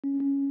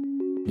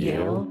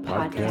Yale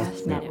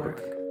Podcast Network.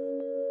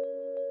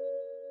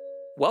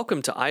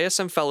 Welcome to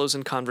ISM Fellows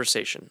in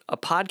Conversation, a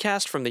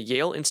podcast from the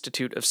Yale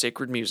Institute of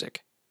Sacred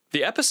Music.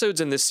 The episodes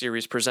in this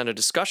series present a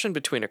discussion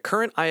between a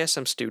current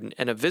ISM student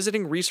and a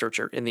visiting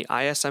researcher in the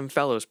ISM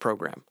Fellows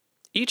program.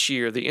 Each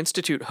year, the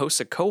Institute hosts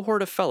a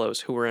cohort of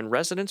fellows who are in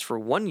residence for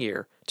 1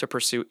 year to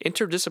pursue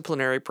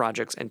interdisciplinary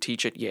projects and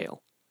teach at Yale.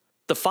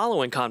 The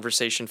following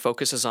conversation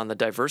focuses on the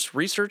diverse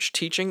research,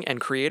 teaching,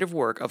 and creative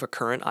work of a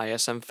current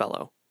ISM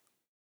Fellow.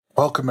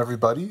 Welcome,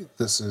 everybody.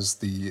 This is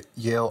the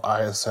Yale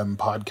ISM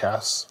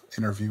podcast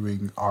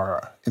interviewing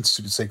our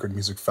Institute of Sacred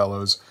Music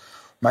Fellows.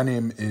 My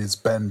name is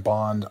Ben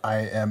Bond. I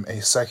am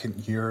a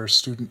second-year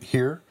student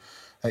here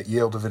at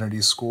Yale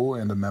Divinity School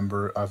and a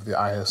member of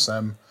the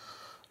ISM.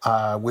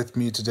 With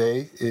me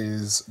today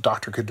is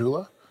Dr.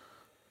 Kadula,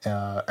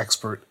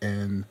 expert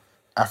in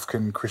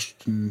African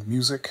Christian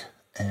music,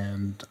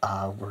 and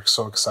we're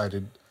so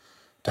excited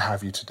to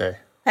have you today.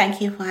 Thank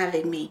you for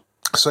having me.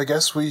 So I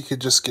guess we could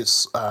just get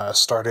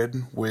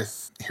started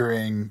with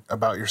hearing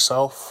about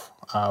yourself,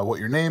 what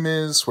your name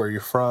is, where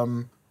you're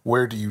from,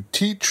 where do you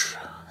teach,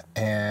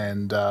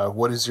 and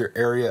what is your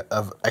area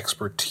of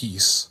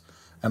expertise?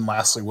 And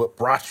lastly, what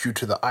brought you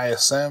to the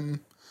ISM,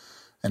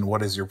 and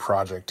what is your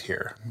project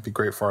here? It'd be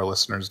great for our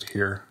listeners to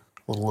hear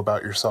a little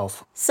about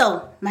yourself.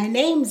 So, my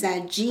name's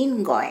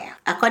Jean Ngoya.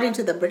 According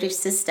to the British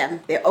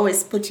system, they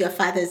always put your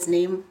father's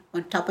name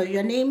on top of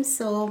your name.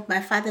 So,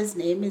 my father's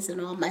name is in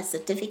all my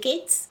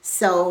certificates.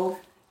 So,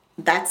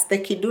 that's the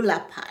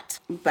Kidula part.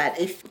 But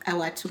if I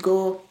were to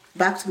go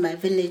back to my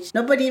village,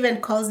 nobody even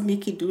calls me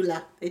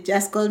Kidula. They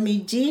just call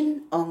me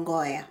Jean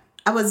Ngoya.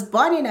 I was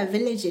born in a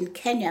village in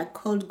Kenya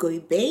called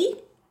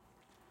Goibei.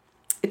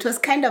 It was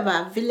kind of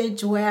a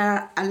village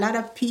where a lot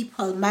of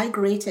people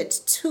migrated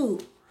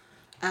to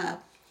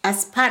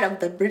as part of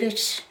the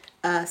British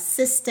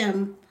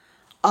system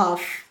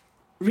of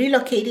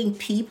relocating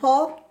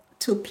people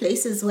to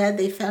places where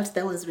they felt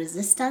there was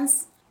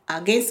resistance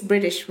against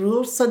British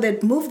rule. So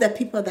they'd move the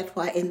people that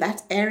were in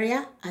that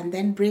area and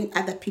then bring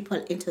other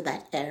people into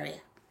that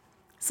area.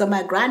 So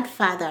my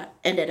grandfather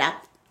ended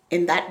up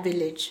in that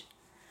village.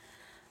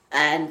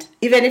 And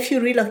even if you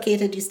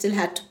relocated, you still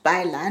had to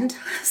buy land.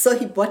 So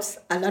he bought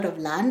a lot of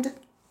land.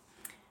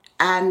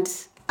 And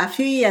a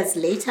few years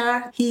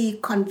later, he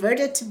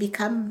converted to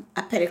become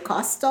a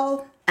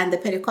Pentecostal, and the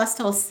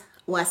Pentecostals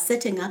were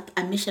setting up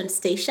a mission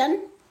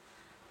station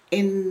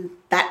in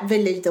that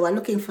village. They were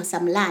looking for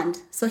some land,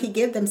 so he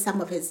gave them some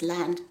of his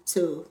land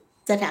to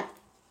set up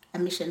a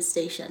mission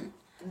station.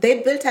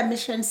 They built a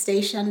mission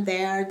station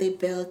there, they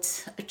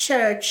built a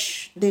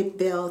church, they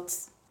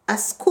built a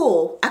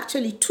school,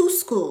 actually 2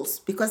 schools,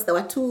 because there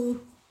were 2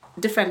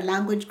 different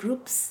language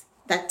groups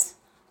that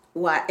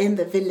were in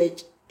the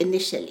village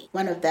initially.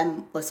 One of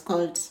them was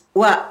called,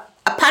 a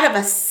part of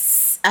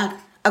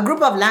a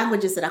group of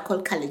languages that are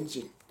called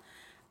Kalenjin,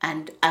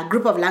 and a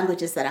group of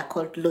languages that are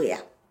called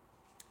Luya.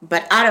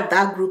 But out of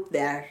that group,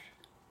 there are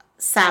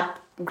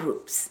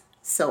subgroups.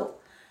 So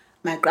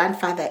my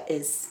grandfather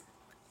is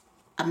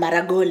a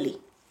Maragoli.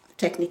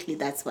 Technically,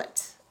 that's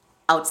what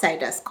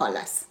outsiders call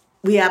us.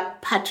 We are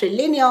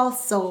patrilineal,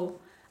 so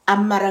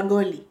I'm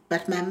Maragoli,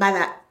 but my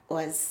mother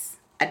was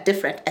a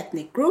different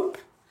ethnic group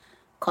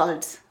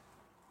called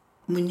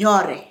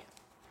Munyore.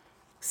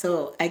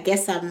 So I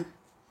guess I'm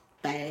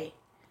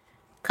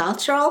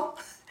bicultural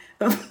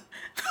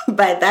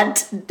by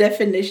that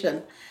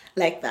definition,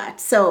 like that.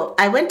 So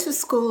I went to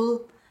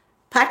school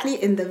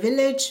partly in the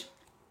village,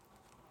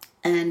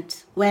 and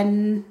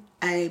when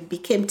I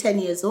became 10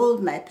 years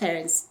old, my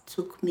parents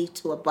took me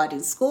to a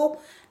boarding school.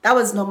 That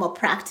was normal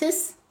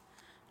practice.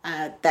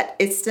 That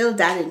it's still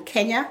done in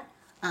Kenya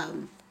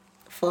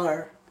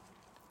for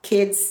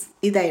kids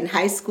either in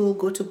high school,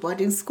 go to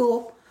boarding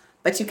school.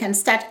 But you can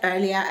start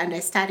earlier, and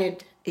I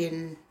started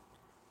in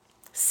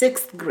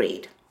 6th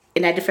grade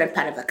in a different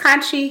part of the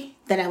country.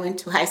 Then I went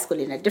to high school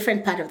in a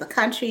different part of the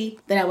country.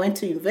 Then I went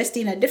to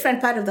university in a different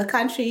part of the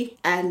country.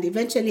 And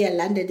eventually I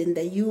landed in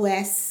the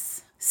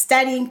US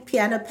studying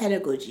piano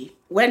pedagogy.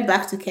 Went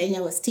back to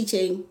Kenya, was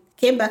teaching,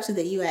 came back to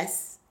the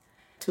US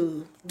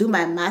to do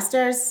my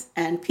master's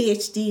and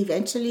PhD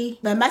eventually.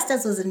 My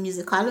master's was in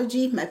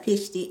musicology, my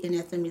PhD in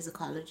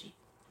ethnomusicology.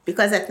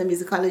 Because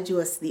ethnomusicology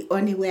was the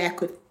only way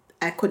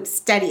I could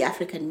study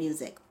African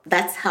music.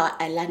 That's how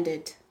I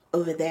landed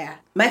over there.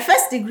 My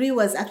first degree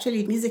was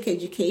actually music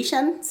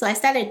education. So I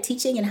started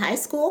teaching in high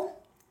school.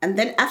 And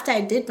then after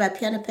I did my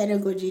piano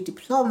pedagogy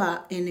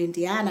diploma in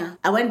Indiana,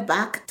 I went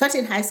back, taught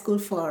in high school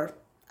for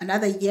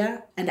another 1.5 years.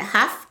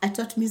 I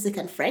taught music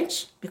and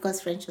French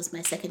because French was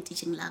my second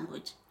teaching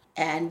language.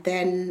 And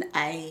then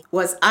I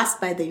was asked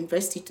by the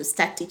university to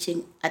start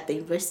teaching at the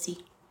university,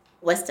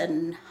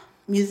 Western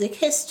music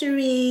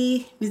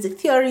history, music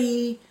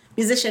theory,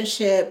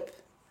 musicianship,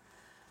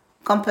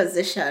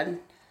 composition,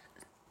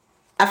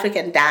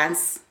 African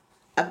dance,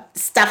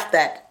 stuff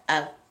that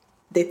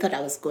they thought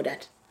I was good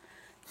at.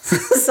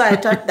 So I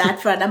taught that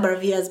for a number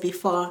of years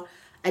before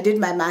I did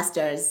my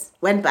master's,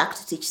 went back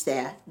to teach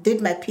there,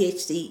 did my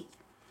PhD,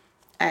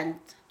 and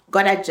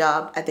got a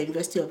job at the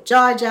University of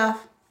Georgia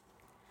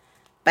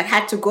but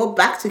had to go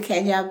back to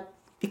Kenya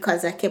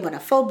because I came on a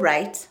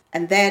Fulbright.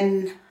 And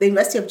then the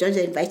University of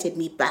Georgia invited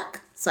me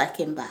back, so I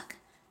came back.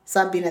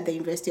 So I've been at the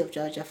University of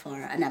Georgia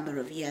for a number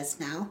of years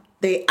now.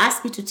 They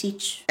asked me to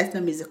teach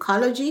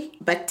ethnomusicology,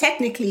 but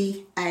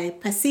technically I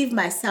perceive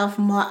myself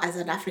more as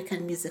an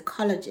African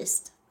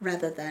musicologist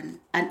rather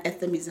than an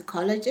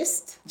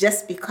ethnomusicologist,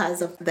 just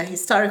because of the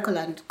historical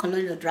and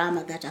colonial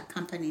drama that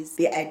accompanies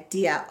the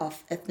idea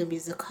of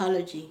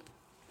ethnomusicology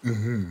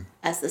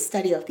as the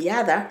study of the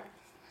other,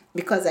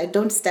 because I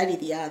don't study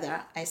the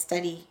other, I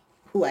study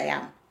who I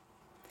am.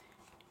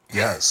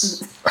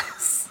 Yes.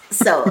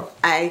 So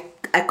I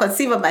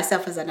conceive of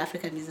myself as an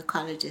African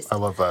musicologist. I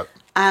love that.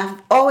 I've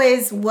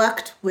always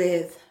worked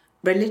with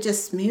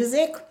religious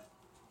music,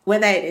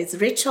 whether it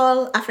is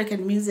ritual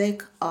African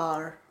music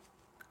or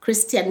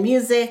Christian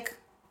music,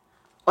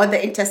 or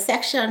the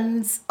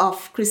intersections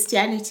of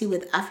Christianity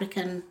with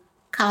African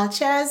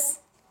cultures,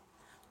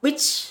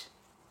 which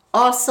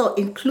also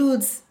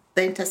includes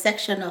the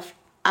intersection of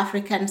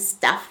African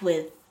stuff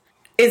with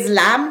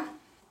Islam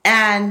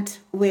and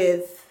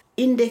with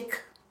Indic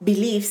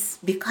beliefs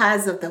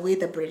because of the way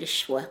the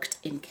British worked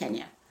in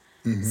Kenya.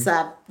 So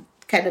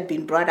I've kind of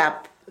been brought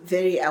up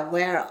very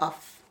aware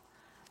of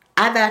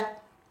other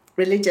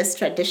religious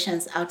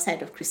traditions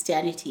outside of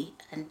Christianity,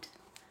 and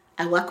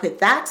I work with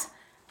that.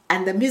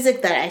 And the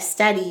music that I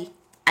study,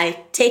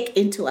 I take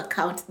into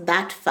account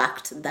that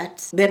fact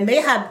that there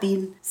may have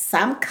been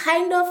some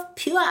kind of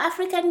pure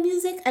African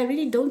music. I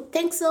really don't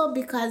think so,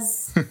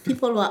 because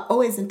people were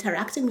always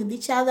interacting with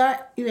each other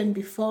even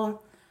before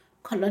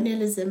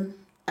colonialism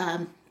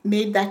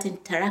made that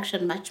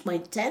interaction much more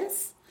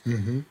intense.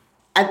 In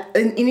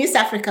East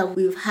Africa,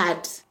 we've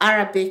had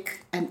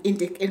Arabic and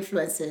Indic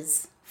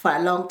influences for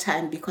a long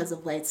time because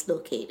of where it's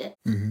located.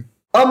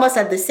 Almost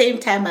at the same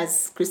time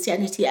as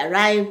Christianity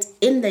arrived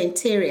in the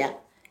interior,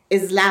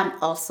 Islam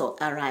also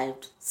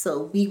arrived.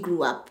 So we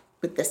grew up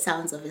with the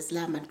sounds of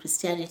Islam and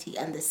Christianity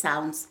and the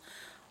sounds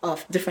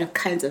of different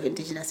kinds of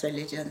indigenous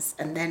religions.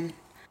 And then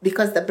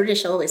because the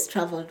British always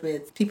traveled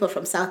with people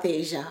from South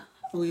Asia,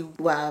 we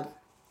were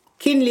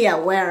keenly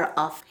aware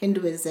of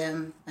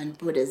Hinduism and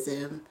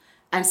Buddhism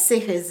and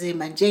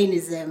Sikhism and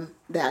Jainism.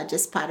 They are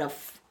just part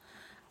of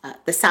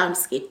the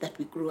soundscape that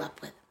we grew up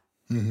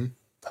with.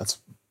 That's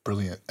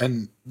brilliant.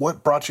 And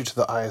what brought you to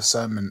the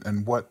ISM,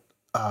 and what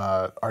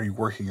are you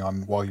working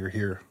on while you're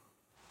here?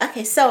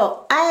 Okay,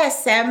 so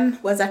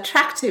ISM was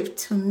attractive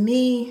to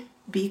me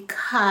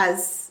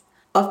because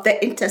of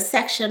the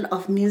intersection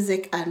of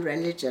music and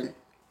religion.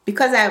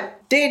 Because I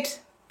did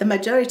the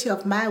majority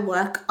of my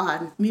work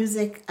on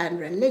music and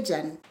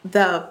religion,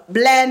 the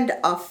blend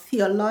of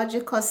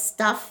theological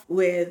stuff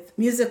with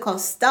musical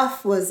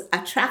stuff was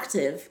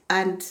attractive.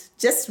 And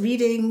just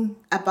reading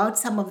about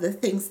some of the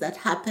things that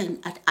happen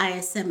at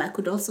ISM, I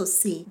could also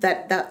see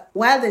that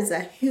while there's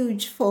a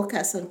huge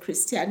focus on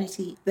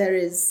Christianity, there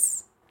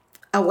is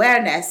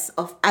awareness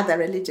of other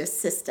religious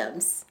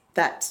systems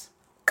that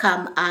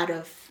come out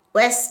of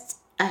West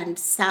and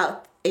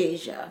South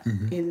Asia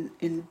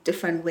in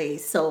different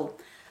ways. So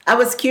I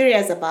was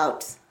curious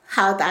about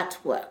how that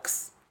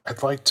works.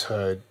 I'd like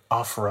to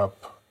offer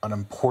up an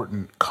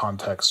important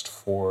context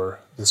for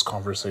this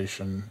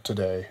conversation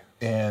today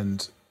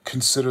and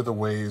consider the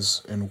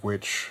ways in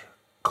which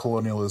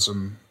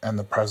colonialism and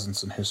the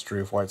presence and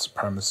history of white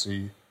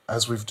supremacy,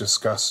 as we've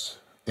discussed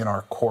in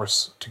our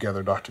course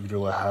together, Dr.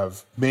 Gudula,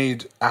 have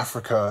made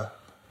Africa,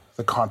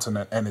 the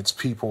continent, and its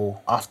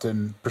people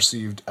often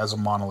perceived as a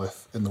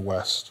monolith in the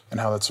West, and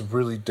how that's a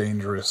really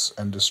dangerous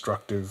and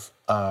destructive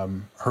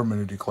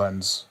hermeneutic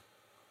lens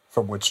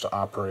from which to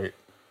operate.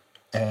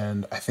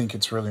 And I think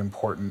it's really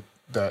important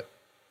that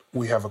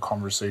we have a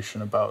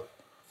conversation about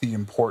the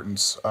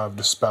importance of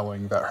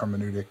dispelling that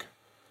hermeneutic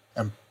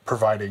and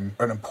providing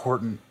an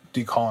important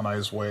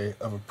decolonized way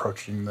of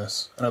approaching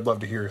this. And I'd love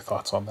to hear your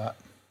thoughts on that.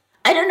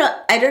 I don't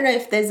know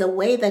if there's a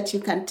way that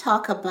you can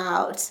talk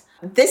about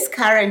this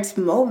current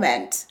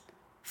moment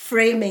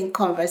framing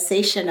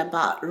conversation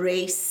about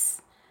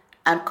race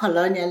and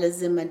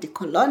colonialism and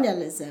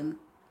decolonialism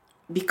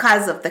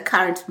because of the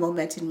current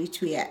moment in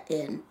which we are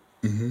in.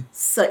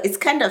 So it's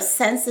kind of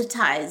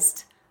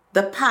sensitized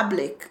the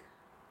public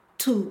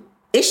to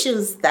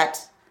issues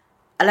that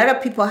a lot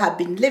of people have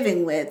been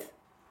living with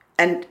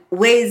and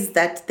ways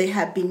that they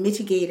have been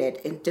mitigated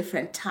in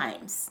different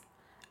times.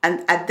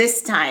 And at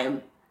this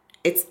time,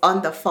 it's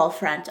on the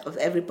forefront of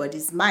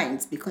everybody's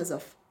minds because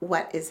of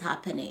what is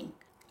happening.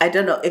 I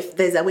don't know if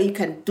there's a way you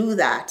can do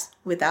that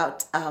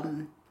without,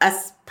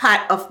 as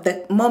part of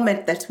the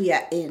moment that we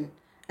are in,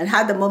 and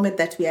how the moment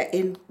that we are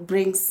in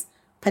brings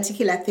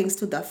particular things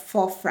to the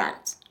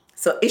forefront.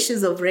 So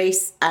issues of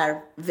race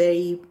are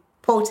very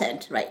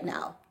potent right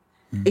now.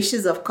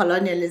 Issues of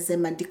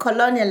colonialism and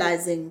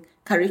decolonializing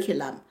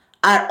curriculum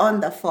are on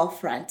the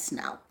forefront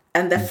now.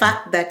 And the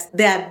fact that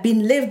they have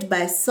been lived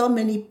by so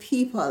many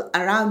people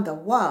around the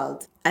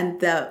world, and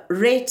the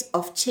rate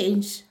of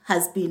change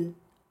has been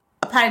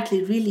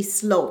apparently really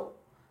slow.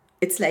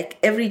 It's like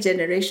every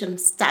generation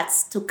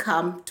starts to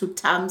come to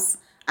terms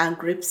and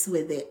grips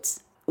with it.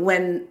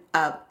 when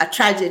a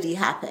tragedy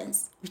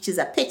happens, which is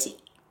a pity.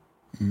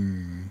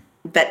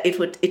 That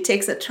it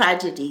takes a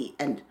tragedy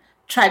and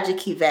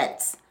tragic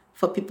events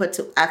for people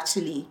to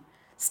actually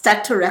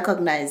start to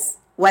recognize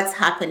what's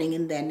happening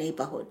in their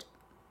neighborhood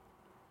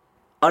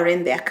or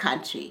in their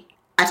country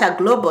at a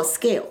global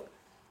scale.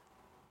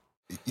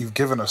 You've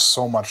given us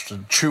so much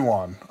to chew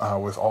on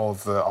with all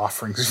of the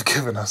offerings you've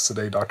given us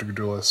today, Dr.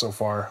 Gudula, so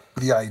far.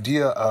 The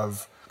idea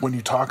of when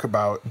you talk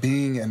about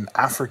being an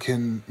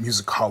African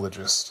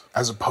musicologist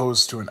as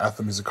opposed to an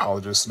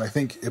ethnomusicologist, and I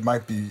think it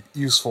might be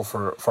useful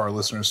for our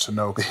listeners to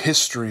know the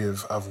history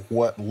of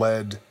what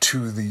led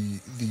to the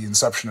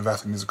inception of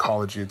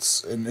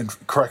ethnomusicology.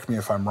 And correct me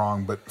if I'm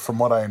wrong, but from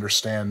what I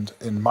understand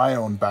in my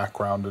own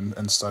background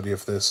and study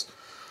of this,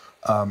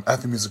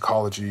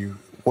 ethnomusicology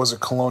was a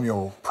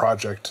colonial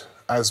project,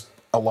 as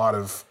a lot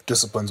of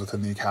disciplines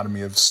within the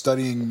academy, of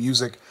studying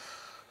music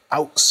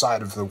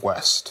outside of the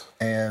West.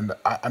 And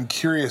I'm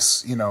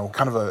curious,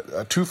 kind of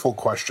a twofold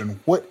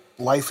question. What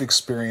life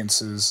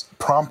experiences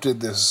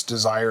prompted this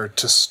desire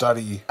to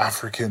study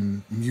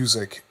African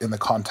music in the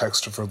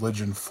context of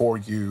religion for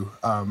you?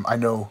 I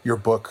know your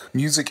book,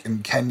 Music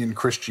in Kenyan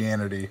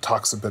Christianity,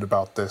 talks a bit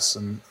about this,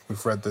 and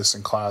we've read this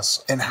in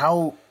class. And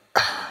how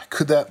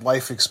could that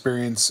life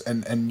experience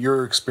and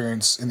your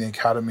experience in the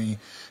academy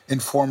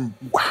inform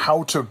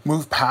how to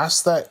move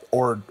past that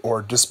or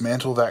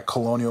dismantle that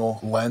colonial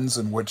lens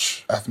in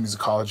which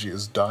ethnomusicology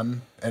is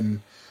done, and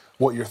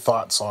what your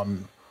thoughts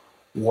on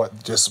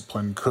what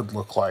discipline could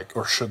look like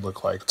or should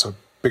look like? It's a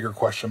bigger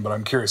question, but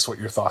I'm curious what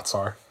your thoughts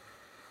are.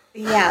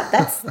 Yeah,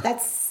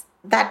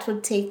 that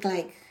would take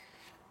like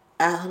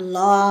a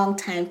long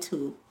time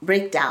to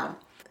break down.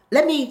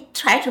 Let me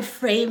try to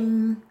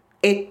frame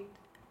it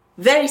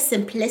very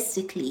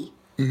simplistically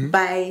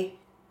by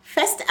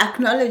first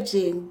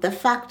acknowledging the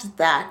fact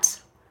that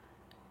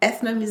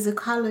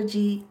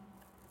ethnomusicology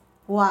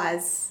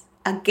was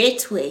a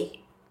gateway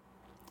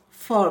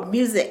for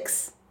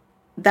musics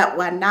that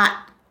were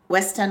not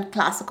Western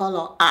classical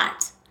or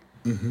art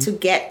to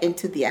get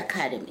into the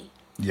academy.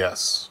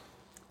 Yes.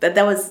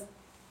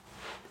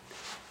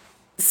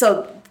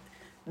 So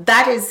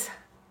that is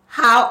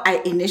how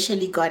I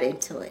initially got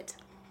into it.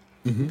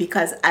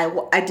 Because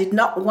I did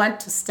not want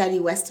to study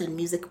Western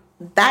music.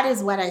 That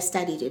is what I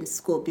studied in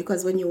school,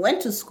 because when you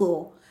went to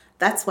school,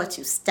 that's what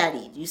you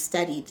studied. You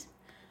studied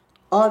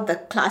all the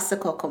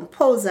classical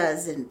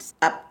composers and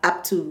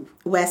up to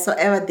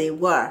wheresoever they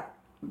were,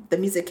 the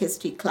music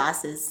history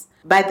classes.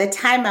 By the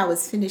time I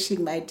was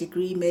finishing my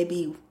degree,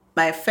 maybe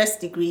my first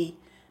degree,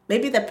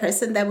 maybe the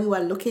person that we were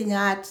looking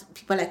at,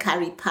 people like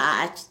Harry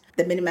Patch,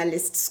 the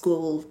minimalist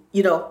school,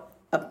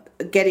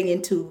 getting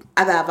into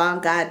other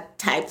avant-garde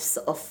types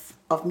of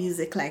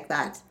music like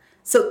that.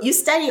 So you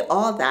study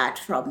all that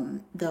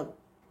from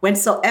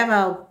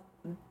whensoever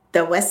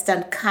the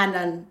Western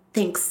canon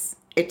thinks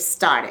it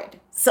started.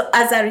 So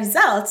as a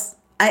result,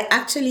 I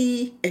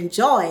actually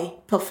enjoy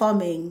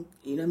performing,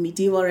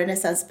 medieval,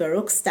 Renaissance,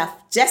 Baroque stuff,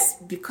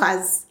 just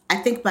because I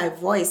think my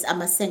voice,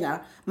 I'm a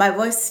singer, my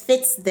voice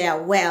fits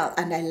there well,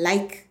 and I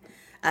like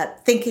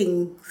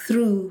thinking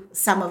through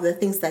some of the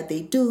things that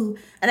they do.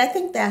 And I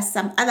think there are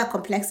some other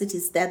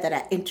complexities there that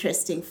are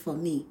interesting for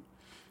me,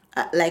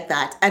 like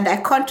that. And I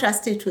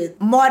contrast it with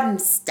modern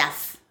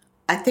stuff.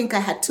 I think I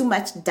had too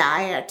much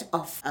diet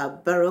of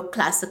Baroque,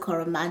 classical,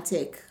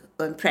 romantic,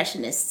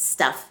 impressionist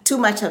stuff, too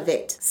much of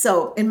it.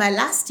 So in my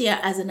last year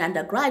as an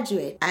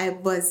undergraduate, I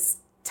was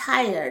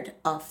tired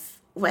of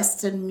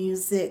Western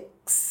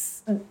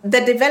music's,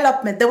 the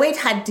development, the way it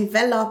had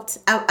developed.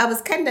 I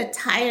was kind of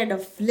tired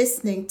of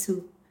listening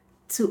to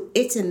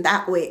it in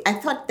that way. I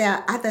thought there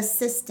are other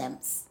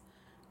systems.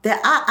 There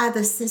are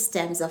other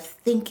systems of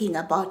thinking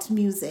about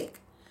music.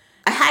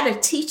 I had a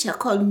teacher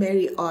called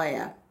Mary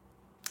Oyer,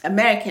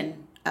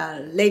 American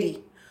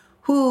lady,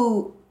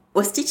 who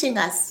was teaching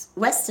us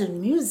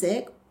Western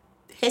music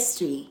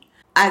history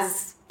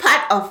as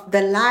part of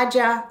the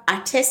larger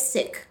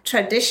artistic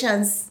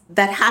traditions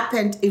that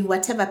happened in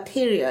whatever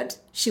period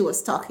she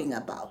was talking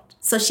about.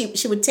 So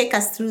she would take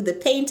us through the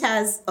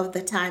painters of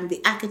the time,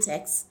 the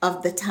architects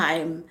of the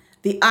time,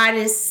 the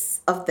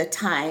artists of the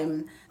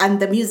time,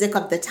 and the music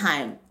of the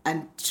time,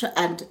 and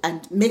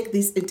make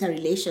these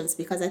interrelations,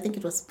 because I think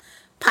it was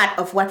part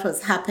of what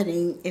was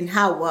happening in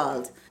her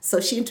world.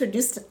 So she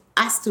introduced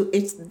us to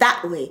it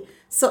that way.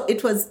 So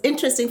it was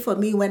interesting for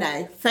me when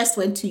I first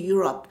went to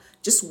Europe,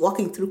 just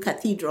walking through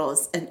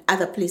cathedrals and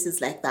other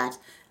places like that,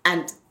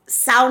 and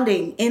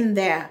sounding in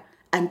there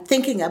and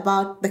thinking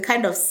about the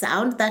kind of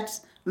sound that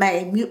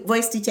my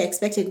voice teacher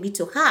expected me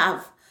to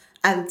have,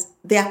 and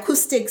the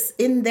acoustics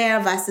in there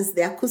versus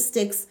the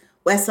acoustics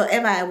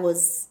wheresoever I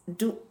was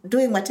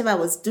doing whatever I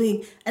was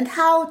doing, and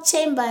how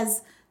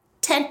chambers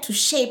tend to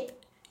shape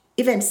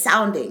even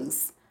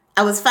soundings.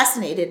 I was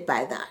fascinated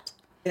by that.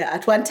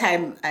 At one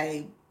time,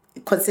 I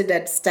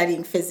considered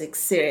studying physics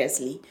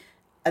seriously.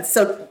 And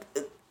so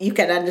you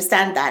can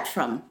understand that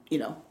from,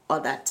 all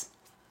that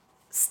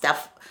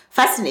stuff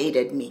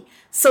fascinated me.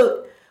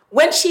 So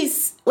when she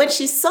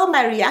saw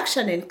my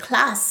reaction in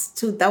class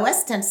to the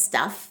Western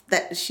stuff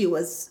that she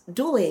was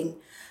doing,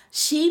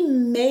 she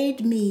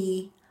made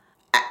me.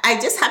 I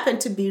just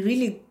happened to be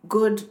really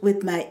good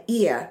with my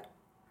ear,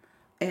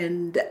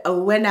 and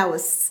when I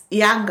was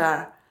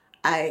younger,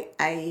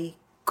 I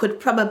could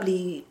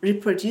probably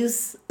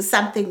reproduce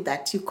something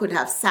that you could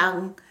have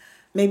sung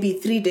maybe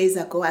 3 days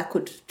ago. I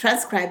could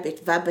transcribe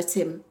it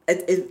verbatim.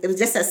 It was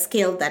just a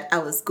skill that I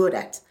was good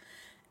at.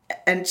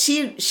 And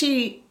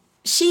she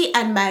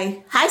and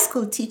my high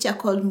school teacher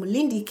called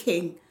Mulindi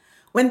King,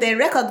 when they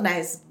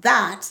recognized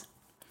that,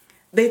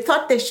 they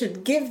thought they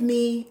should give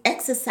me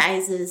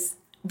exercises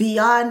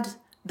beyond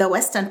the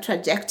Western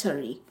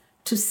trajectory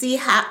to see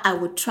how I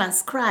would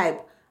transcribe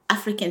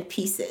African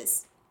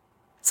pieces.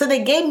 So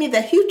they gave me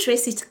the Hugh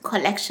Tracy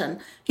collection.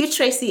 Hugh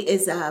Tracy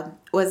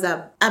was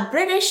a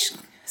British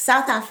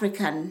South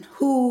African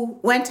who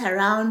went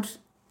around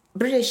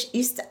British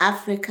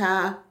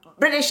Africa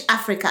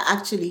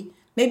actually,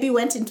 maybe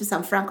went into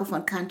some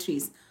Francophone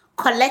countries,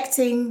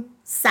 collecting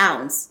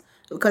sounds,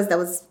 because there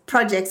was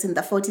projects in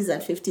the 40s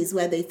and 50s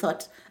where they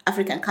thought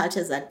African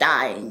cultures are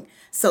dying.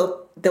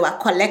 So they were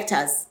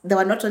collectors. They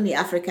were not only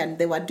African,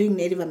 they were doing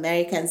Native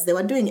Americans, they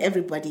were doing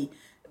everybody,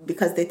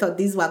 because they thought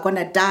these were going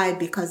to die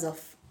because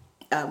of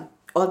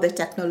all the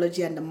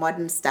technology and the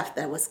modern stuff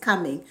that was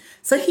coming.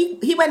 So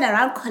he went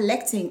around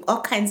collecting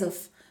all kinds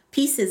of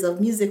pieces of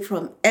music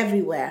from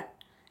everywhere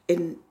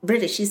in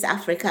British East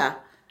Africa.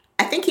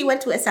 I think he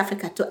went to West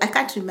Africa too. I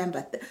can't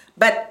remember.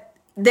 But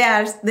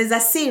there's a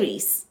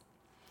series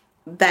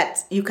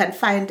that you can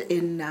find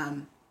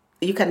in,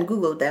 you can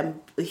Google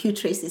them, the Hugh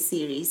Tracy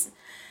series.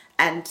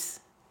 And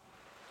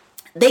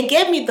they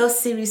gave me those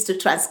series to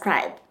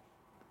transcribe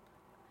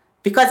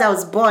because I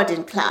was bored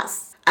in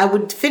class. I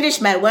would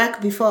finish my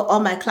work before all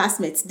my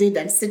classmates did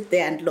and sit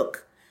there and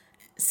look.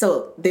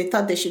 So they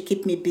thought they should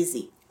keep me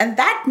busy. And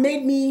that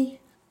made me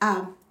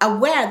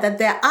aware that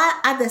there are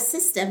other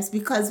systems,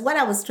 because what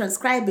I was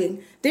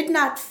transcribing did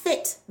not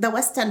fit the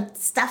Western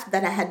stuff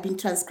that I had been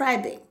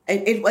transcribing.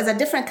 It was a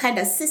different kind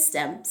of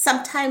system.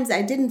 Sometimes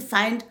I didn't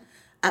find,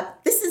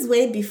 this is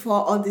way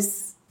before all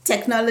this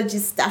technology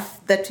stuff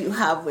that you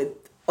have with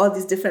all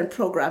these different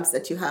programs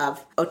that you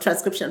have, or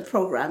transcription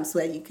programs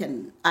where you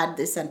can add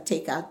this and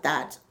take out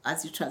that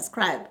as you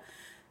transcribe.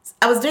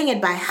 I was doing it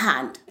by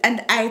hand.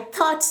 And I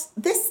thought,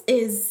 this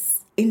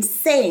is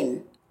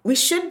insane. We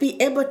should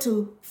be able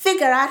to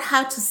figure out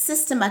how to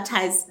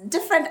systematize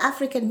different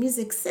African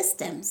music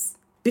systems,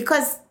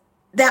 because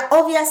there are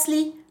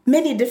obviously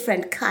many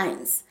different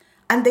kinds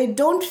and they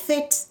don't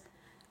fit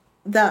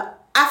the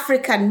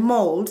African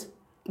mold,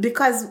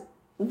 because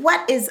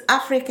what is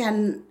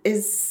African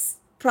is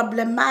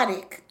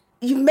problematic.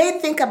 You may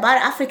think about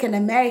African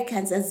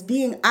Americans as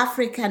being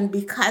African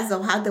because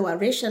of how they were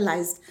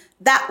racialized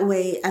that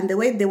way and the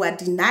way they were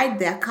denied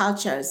their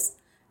cultures.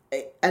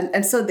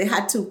 And so they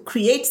had to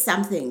create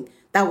something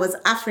that was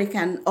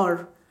African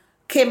or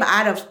came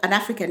out of an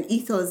African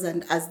ethos.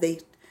 And as they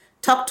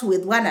talked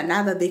with one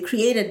another, they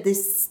created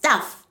this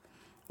stuff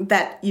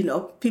that, you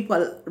know,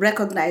 people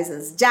recognize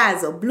as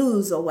jazz or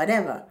blues or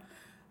whatever.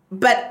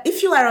 But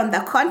if you are on the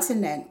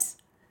continent,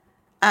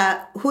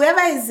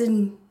 whoever is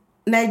in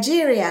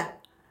Nigeria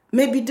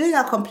may be doing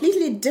a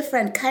completely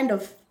different kind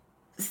of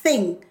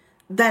thing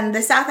than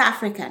the South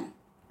African.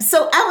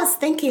 So I was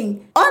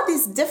thinking, all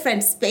these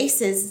different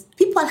spaces,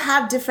 people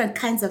have different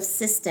kinds of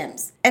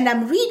systems. And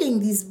I'm reading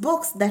these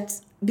books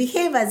that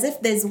behave as if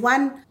there's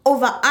one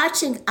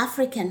overarching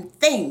African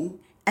thing.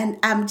 And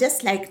I'm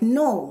just like,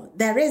 no,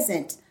 there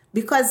isn't.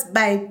 Because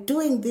by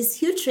doing these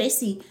Hugh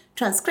Tracy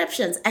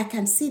transcriptions, I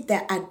can see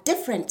there are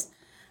different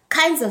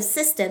kinds of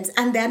systems,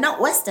 and they're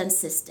not Western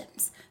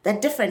systems. There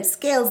are different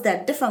scales, there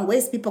are different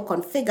ways people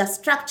configure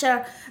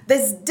structure.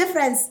 There's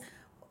difference.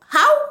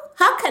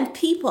 How can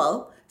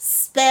people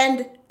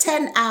spend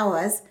 10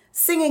 hours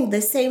singing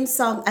the same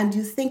song and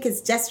you think it's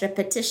just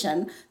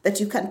repetition that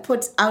you can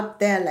put out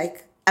there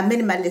like a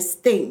minimalist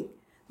thing?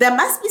 There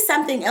must be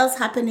something else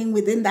happening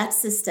within that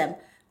system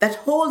that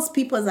holds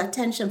people's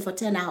attention for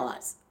 10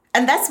 hours.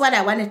 And that's what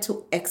I wanted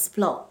to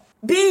explore.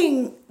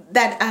 Being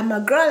that I'm a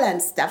girl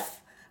and stuff,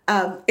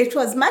 it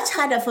was much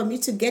harder for me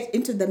to get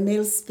into the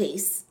male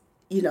space,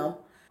 you know.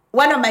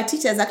 One of my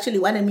teachers actually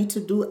wanted me to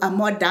do a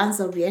more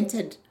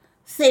dance-oriented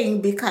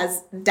thing,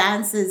 because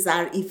dances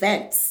are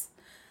events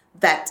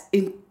that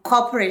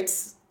incorporate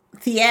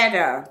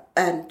theater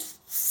and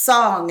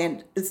song,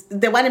 and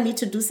they wanted me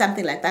to do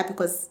something like that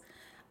because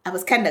I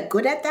was kind of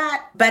good at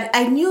that. But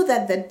I knew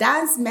that the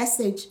dance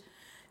message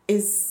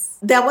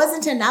there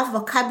wasn't enough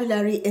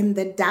vocabulary in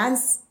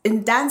dance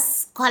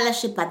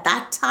scholarship at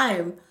that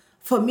time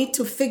for me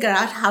to figure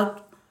out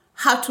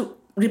how to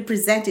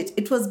represent it.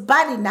 It was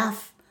bad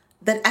enough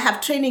that I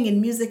have training in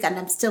music and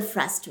I'm still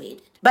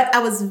frustrated. But I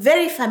was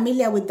very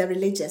familiar with the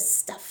religious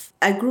stuff.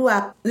 I grew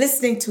up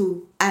listening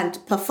to and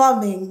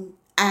performing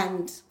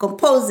and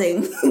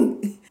composing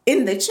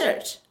in the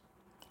church.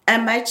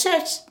 And my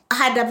church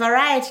had a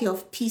variety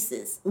of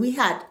pieces.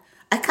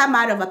 I come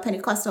out of a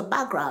Pentecostal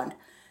background.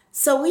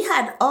 So we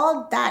had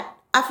all that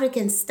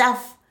African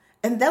stuff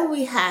And then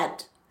we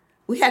had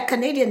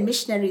Canadian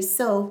missionaries.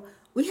 So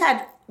we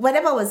had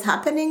whatever was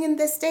happening in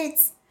the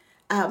States.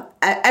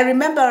 I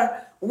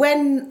remember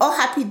when Oh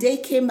Happy Day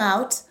came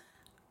out,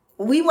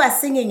 we were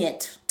singing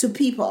it to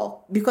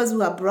people because we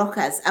were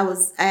brokers. I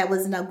was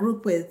in a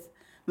group with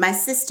my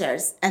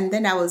sisters, and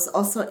then I was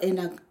also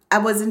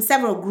in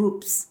several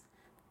groups,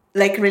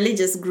 like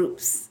religious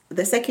groups.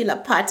 The secular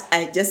part,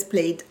 I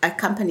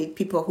accompanied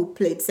people who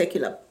played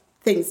secular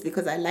things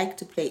because I like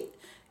to play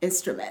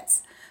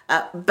instruments.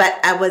 But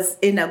I was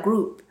in a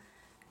group,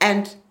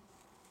 and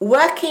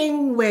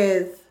working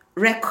with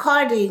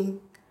recording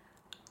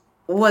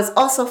was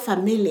also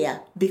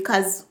familiar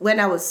because when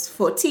I was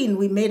 14,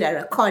 we made a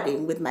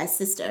recording with my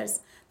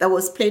sisters that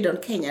was played on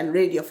Kenyan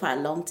radio for a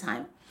long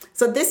time.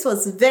 So this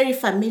was very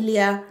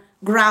familiar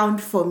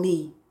ground for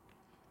me.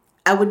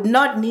 I would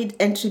not need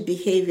entry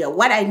behavior.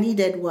 What I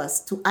needed was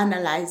to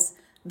analyze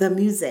the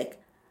music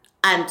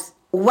and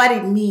what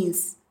it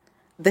means,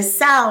 the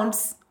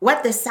sounds,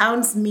 what the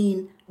sounds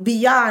mean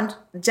beyond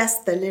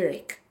just the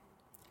lyric.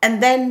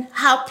 And then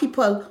how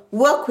people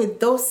work with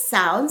those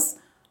sounds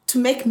to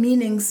make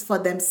meanings for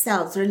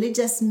themselves,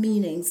 religious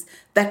meanings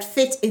that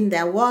fit in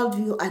their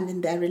worldview and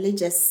in their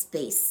religious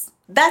space.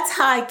 That's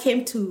how I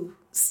came to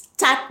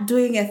start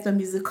doing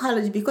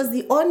ethnomusicology, because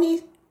the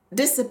only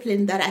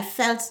discipline that I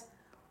felt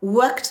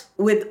worked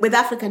with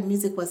African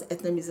music was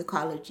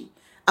ethnomusicology.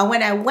 And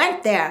when I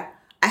went there,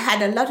 I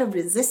had a lot of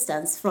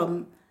resistance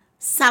from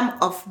some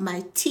of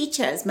my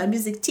teachers, my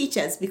music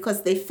teachers,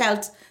 because they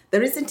felt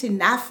there isn't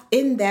enough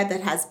in there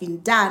that has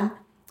been done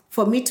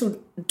for me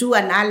to do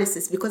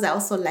analysis, because I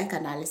also like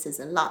analysis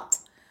a lot.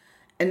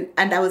 And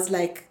I was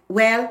like,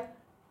 well,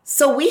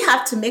 so we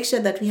have to make sure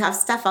that we have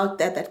stuff out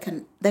there that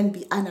can then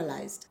be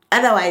analyzed.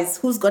 Otherwise,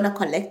 who's going to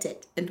collect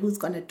it and who's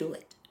going to do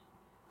it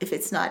if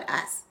it's not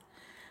us?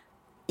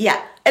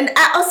 Yeah, and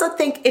I also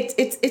think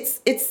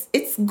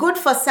it's good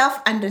for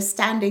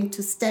self-understanding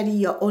to study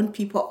your own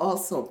people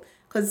also,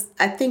 because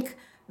I think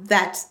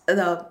that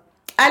the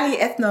early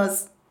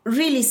ethnos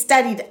really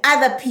studied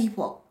other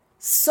people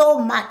so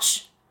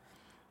much,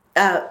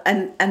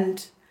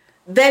 and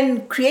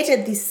then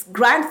created these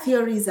grand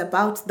theories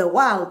about the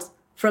world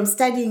from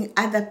studying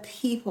other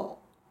people.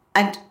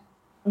 And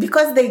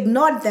because they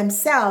ignored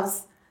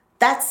themselves,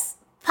 that's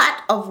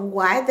part of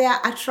why there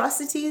are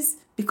atrocities,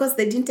 because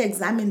they didn't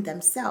examine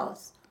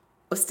themselves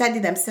or study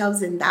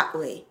themselves in that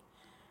way.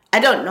 I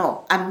don't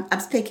know. I'm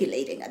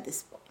speculating at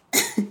this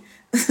point.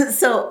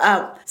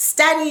 So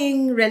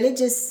studying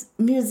religious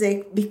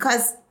music,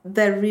 because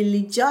the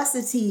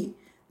religiosity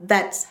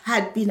that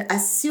had been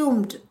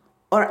assumed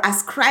or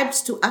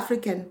ascribed to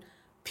African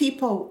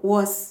people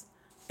was,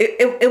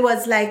 it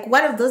was like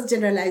one of those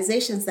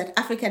generalizations that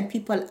African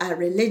people are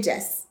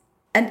religious.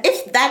 And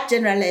if that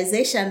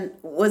generalization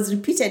was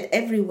repeated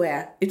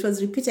everywhere, it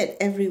was repeated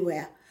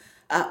everywhere,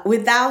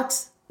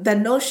 without the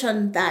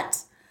notion that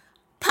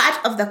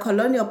part of the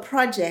colonial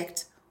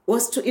project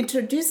was to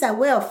introduce a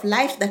way of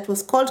life that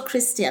was called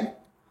Christian,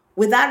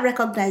 without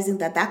recognizing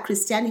that that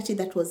Christianity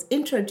that was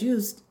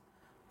introduced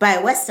by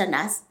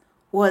Westerners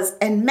was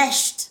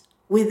enmeshed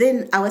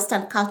within a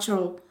Western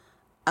cultural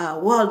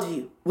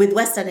worldview with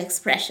Western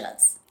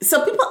expressions.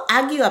 So people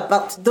argue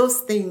about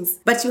those things,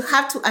 but you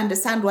have to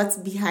understand what's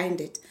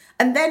behind it.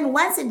 And then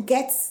once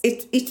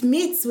it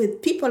meets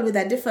with people with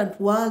a different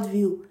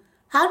worldview,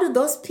 how do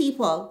those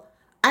people,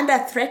 under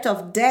threat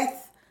of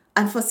death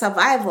and for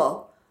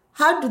survival,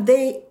 how do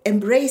they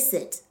embrace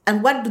it?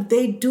 And what do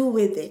they do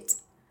with it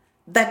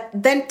that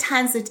then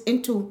turns it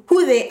into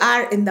who they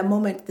are in the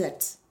moment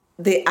that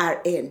they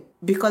are in,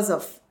 because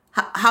of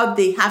how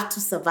they have to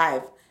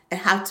survive and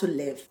how to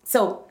live?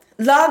 So,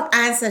 long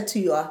answer to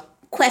your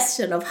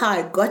question of how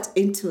I got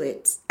into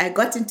it. I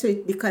got into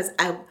it because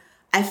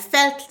I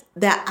felt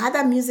there are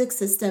other music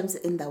systems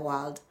in the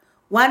world.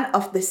 One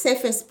of the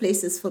safest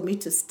places for me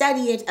to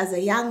study it as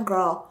a young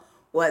girl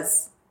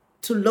was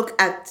to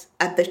look at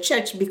the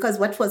church, because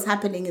what was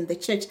happening in the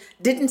church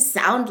didn't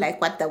sound like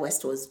what the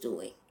West was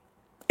doing.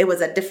 It was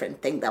a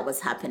different thing that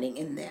was happening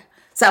in there.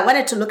 So I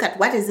wanted to look at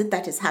what is it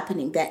that is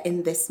happening there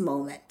in this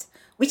moment,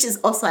 which is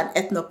also an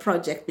ethno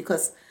project,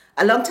 because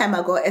a long time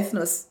ago,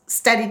 ethnos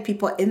studied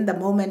people in the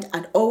moment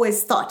and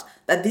always thought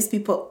that these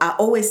people are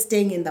always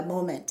staying in the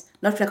moment,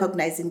 not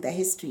recognizing their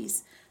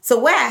histories. So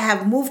where I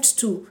have moved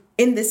to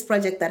in this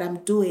project that I'm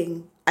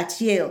doing at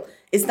Yale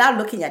is now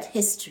looking at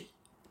history,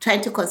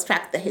 trying to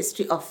construct the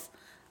history of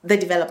the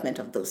development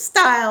of those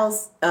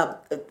styles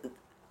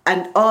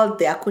and all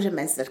the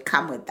accoutrements that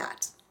come with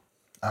that.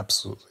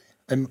 Absolutely.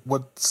 And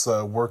what's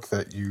work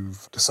that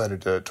you've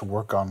decided to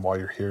work on while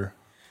you're here?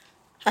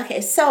 Okay,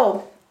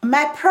 so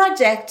my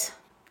project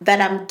that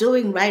I'm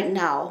doing right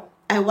now,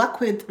 I work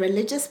with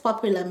religious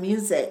popular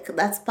music.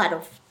 That's part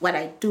of what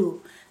I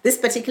do. This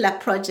particular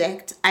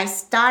project, I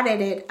started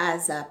it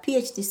as a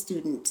PhD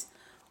student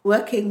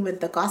working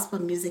with the gospel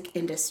music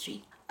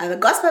industry. The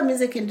gospel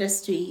music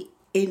industry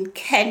in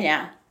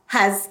Kenya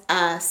has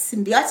a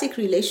symbiotic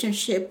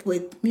relationship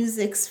with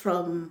musics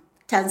from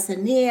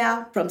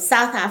Tanzania, from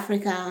South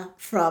Africa,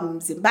 from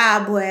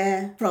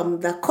Zimbabwe, from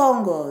the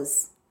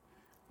Congos,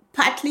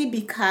 partly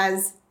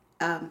because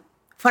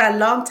for a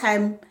long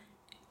time,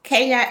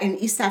 Kenya in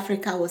East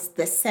Africa was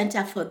the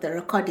center for the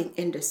recording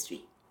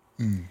industry.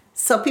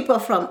 So people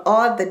from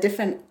all the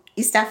different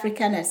East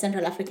African and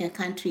Central African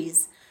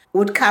countries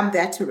would come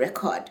there to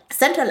record.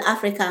 Central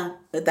Africa,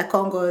 the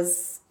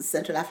Congos,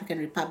 Central African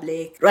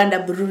Republic,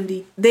 Rwanda,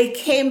 Burundi, they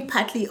came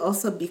partly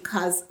also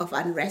because of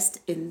unrest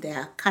in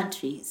their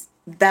countries.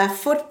 Their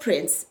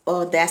footprints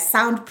or their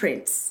sound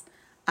prints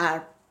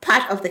are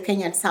part of the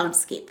Kenyan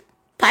soundscape.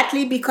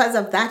 Partly because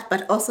of that,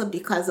 but also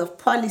because of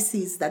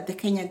policies that the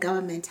Kenyan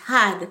government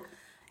had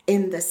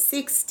in the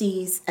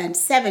 60s and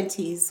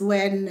 70s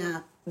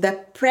when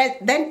the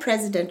then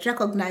president,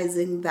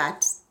 recognizing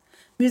that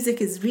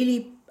music is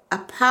really a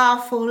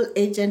powerful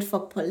agent for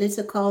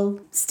political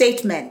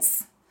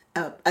statements,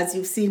 as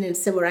you've seen in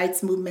civil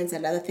rights movements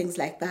and other things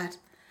like that,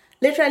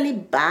 literally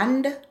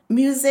banned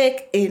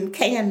music in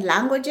Kenyan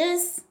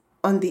languages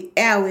on the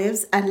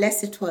airwaves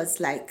unless it was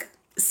like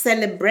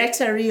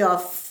celebratory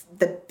of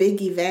the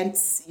big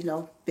events,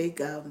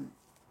 big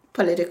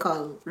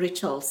political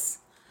rituals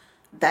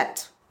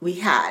that we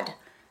had.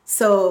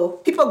 So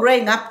people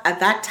growing up at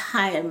that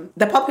time,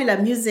 the popular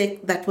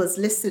music that was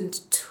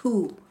listened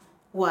to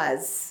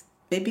was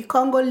maybe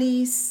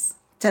Congolese,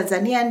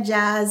 Tanzanian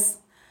jazz,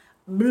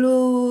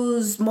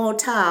 blues,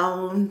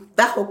 Motown,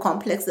 the whole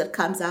complex that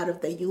comes out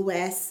of the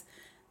US,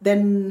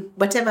 then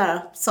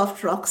whatever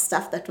soft rock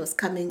stuff that was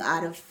coming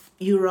out of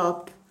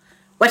Europe,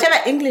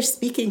 whatever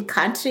English-speaking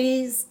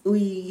countries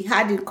we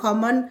had in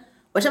common,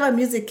 whatever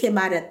music came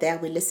out of there,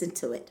 we listened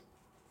to it.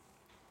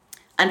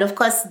 And of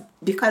course,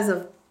 because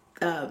of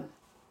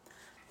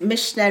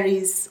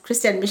missionaries,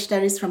 Christian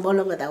missionaries from all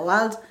over the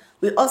world,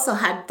 we also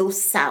had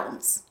those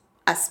sounds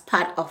as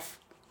part of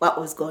what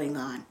was going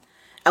on.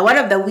 And one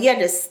of the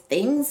weirdest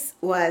things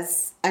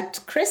was at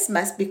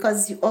Christmas,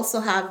 because you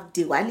also have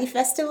Diwali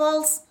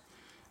festivals,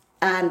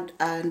 and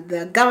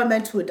the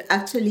government would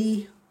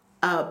actually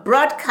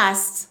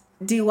broadcast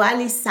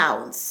Diwali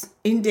sounds,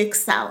 Indic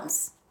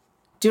sounds,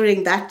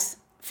 during that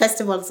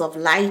festivals of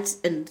light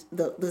and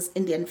those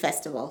Indian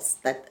festivals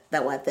that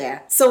were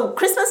there. So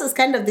Christmas is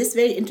kind of this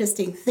very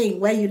interesting thing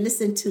where you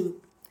listen to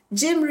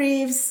Jim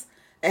Reeves,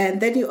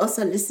 and then you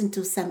also listen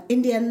to some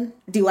Indian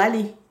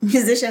Diwali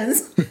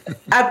musicians.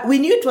 We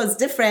knew it was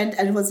different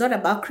and it was not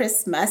about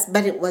Christmas,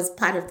 but it was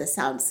part of the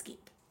soundscape.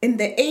 In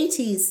the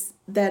 80s,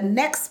 the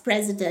next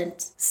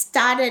president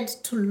started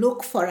to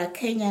look for a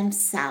Kenyan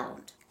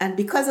sound. And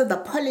because of the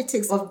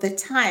politics of the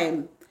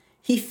time,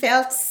 he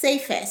felt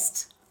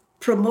safest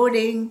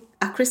promoting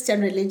a Christian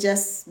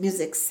religious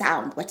music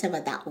sound, whatever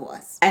that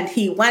was. And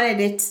he wanted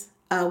it,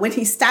 when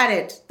he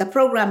started the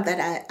program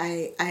that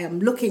I am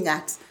looking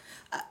at,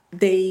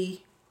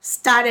 they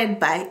started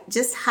by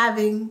just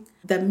having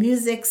the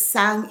music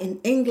sung in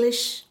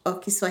English or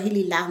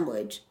Kiswahili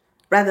language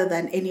rather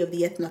than any of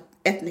the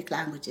ethnic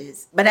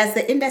languages. But as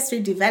the industry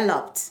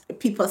developed,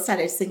 people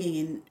started singing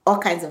in all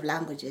kinds of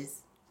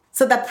languages.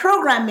 So the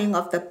programming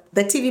of the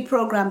TV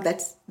program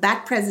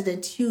that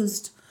president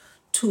used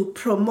to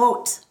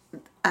promote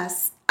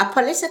as a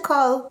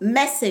political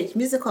message,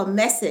 musical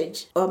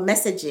message or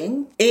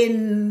messaging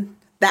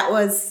that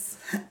was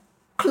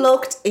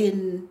cloaked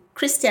in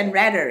Christian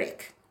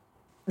rhetoric.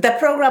 The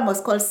program was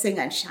called Sing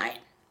and Shine.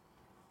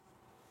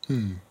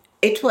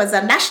 It was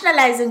a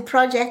nationalizing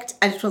project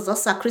and it was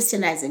also a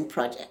Christianizing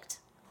project.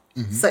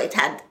 Mm-hmm. So it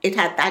had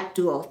that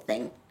dual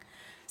thing.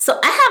 So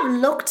I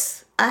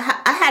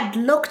had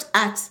looked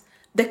at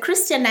the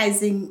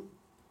Christianizing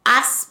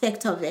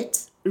aspect of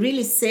it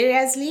really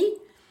seriously,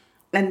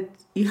 and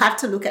you have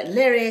to look at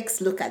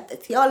lyrics, look at the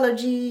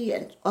theology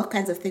and all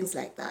kinds of things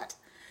like that.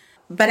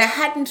 But I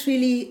hadn't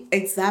really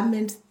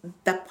examined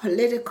the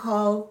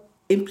political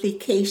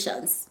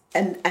implications.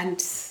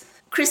 And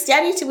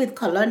Christianity with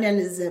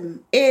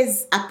colonialism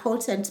is a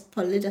potent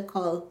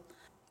political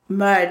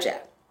merger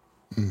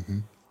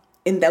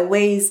in the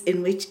ways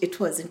in which it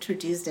was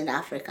introduced in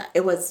Africa.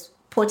 It was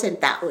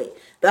potent that way.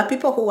 There are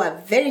people who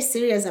were very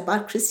serious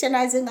about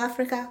Christianizing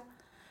Africa,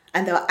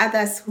 and there were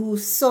others who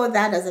saw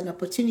that as an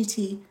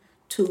opportunity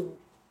to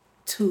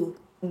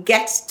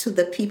get to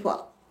the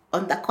people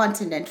on the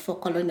continent for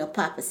colonial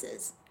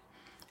purposes.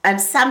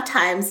 And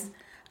sometimes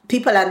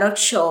people are not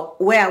sure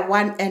where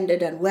one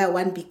ended and where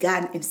one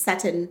began in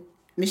certain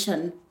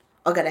mission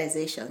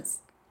organizations.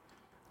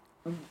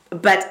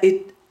 But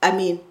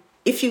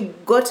if you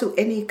go to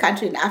any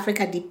country in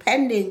Africa,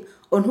 depending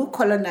on who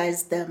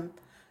colonized them,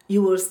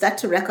 you will start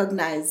to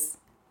recognize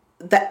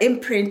the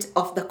imprint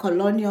of the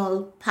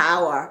colonial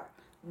power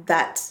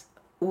that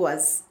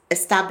was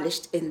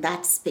established in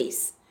that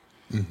space.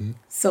 Mm-hmm.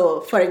 So,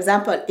 for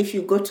example, if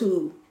you go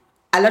to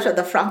a lot of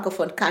the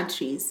Francophone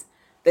countries,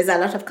 there's a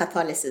lot of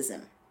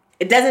Catholicism.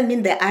 It doesn't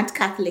mean there aren't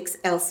Catholics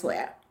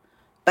elsewhere,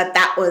 but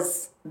that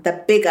was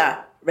the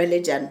bigger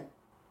religion,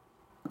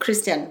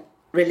 Christian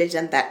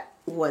religion, that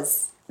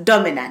was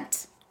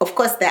dominant. Of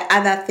course, there are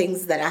other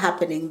things that are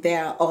happening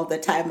there all the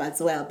time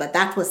as well, but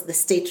that was the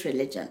state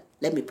religion.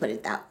 Let me put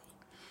it that way.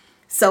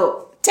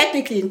 So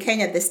technically in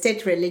Kenya, the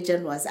state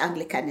religion was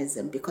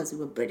Anglicanism because we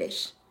were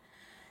British.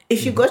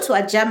 If you go to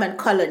a German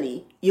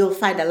colony, you'll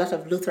find a lot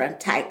of Lutheran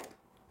type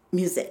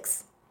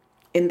musics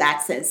in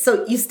that sense.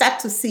 So you start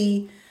to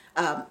see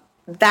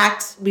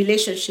that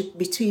relationship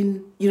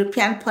between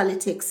European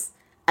politics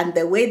and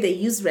the way they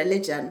use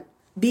religion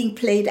being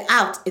played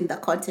out in the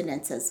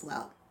continents as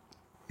well.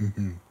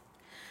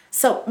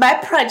 So my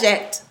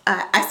project,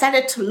 I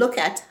started to look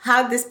at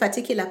how this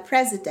particular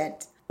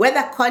president,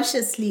 whether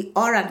consciously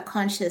or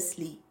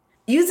unconsciously,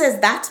 uses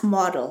that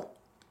model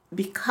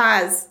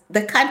because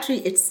the country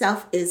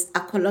itself is a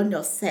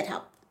colonial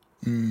setup.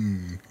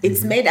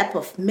 It's made up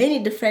of many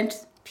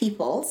different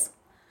peoples,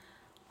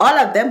 all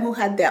of them who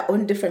had their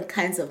own different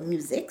kinds of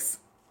musics,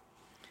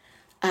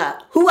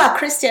 who are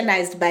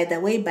Christianized, by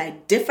the way, by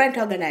different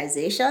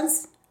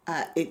organizations.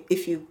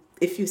 If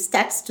you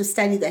start to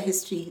study the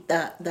history,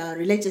 the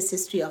religious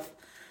history of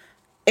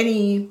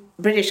any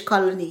British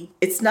colony,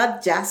 it's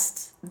not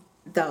just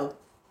the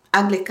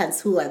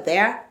Anglicans who are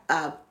there.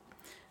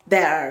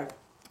 There are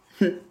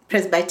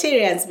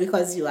Presbyterians,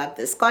 because you have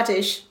the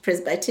Scottish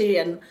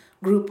Presbyterian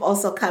group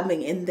also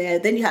coming in there.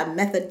 Then you have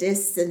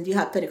Methodists and you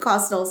have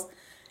Pentecostals.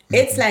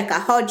 It's like a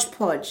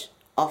hodgepodge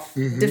of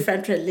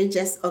different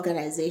religious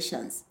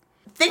organizations.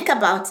 Think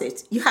about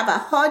it. You have a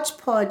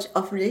hodgepodge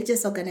of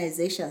religious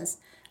organizations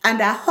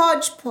and a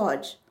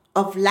hodgepodge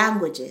of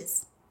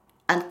languages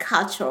and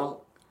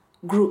cultural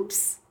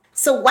groups.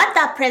 So what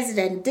that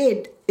president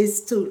did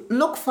is to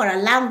look for a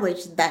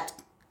language that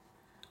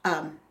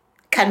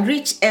can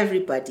reach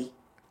everybody.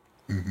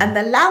 And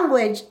the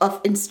language of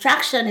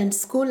instruction in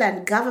school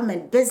and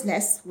government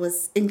business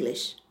was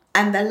English.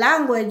 And the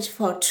language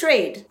for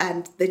trade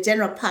and the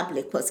general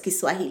public was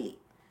Kiswahili.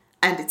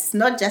 And it's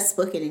not just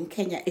spoken in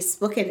Kenya, it's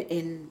spoken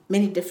in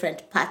many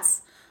different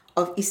parts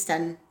of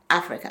Eastern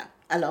Africa,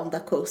 along the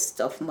coast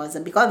of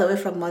Mozambique, all the way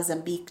from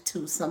Mozambique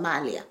to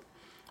Somalia.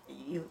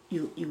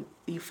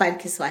 You find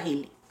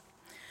Kiswahili.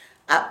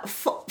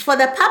 For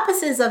the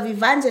purposes of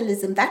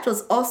evangelism, that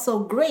was also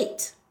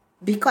great,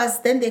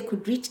 because then they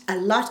could reach a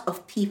lot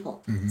of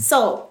people.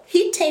 So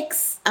he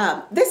takes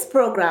this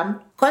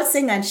program called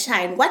Sing and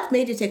Shine. What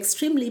made it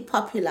extremely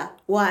popular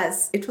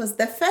was it was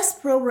the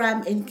first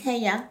program in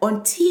Kenya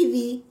on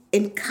TV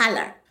in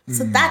color.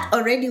 So that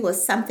already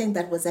was something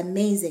that was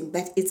amazing,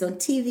 that it's on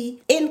TV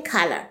in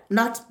color,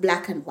 not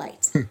black and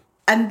white.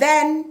 And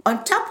then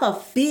on top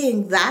of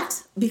being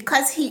that,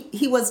 because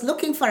he was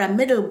looking for a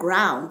middle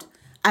ground,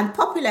 and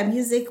popular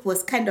music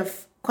was kind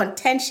of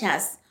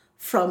contentious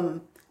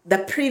from the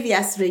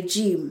previous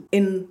regime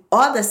in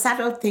all the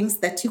subtle things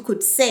that you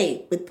could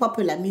say with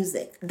popular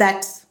music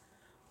that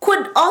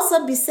could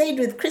also be said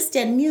with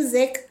Christian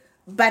music,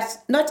 but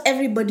not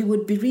everybody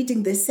would be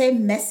reading the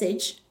same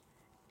message,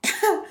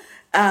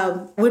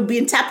 would be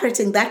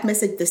interpreting that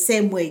message the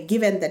same way,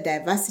 given the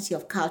diversity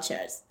of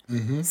cultures.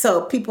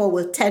 So people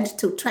will tend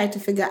to try to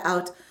figure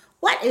out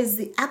what is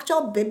the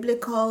actual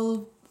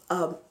biblical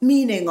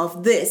meaning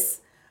of this,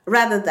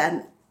 rather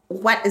than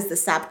what is the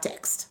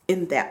subtext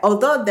in there.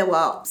 Although there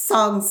were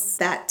songs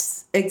that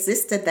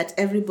existed that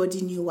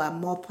everybody knew were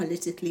more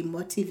politically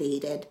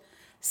motivated,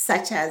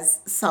 such as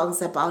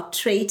songs about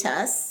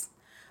traitors,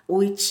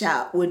 which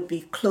would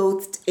be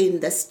clothed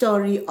in the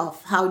story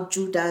of how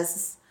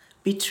Judas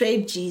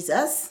betrayed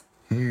Jesus.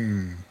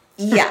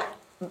 Yeah.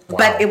 Wow.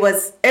 But it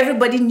was,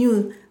 everybody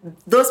knew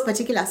those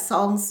particular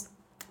songs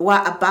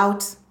were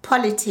about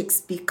politics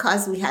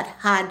because we had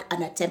had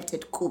an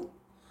attempted coup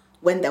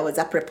when there was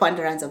a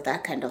preponderance of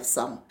that kind of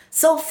song.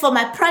 So for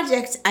my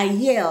project at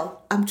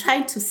Yale, I'm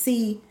trying to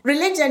see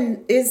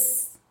religion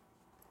is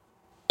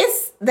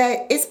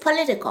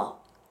political.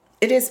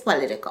 It is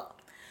political.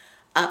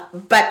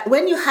 But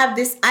when you have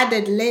this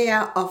added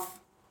layer of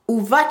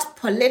overt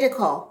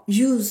political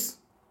use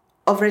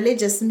of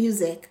religious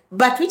music,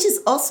 but which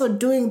is also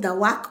doing the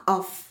work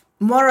of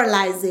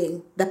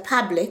moralizing the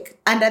public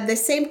and at the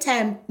same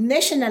time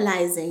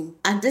nationalizing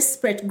a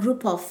disparate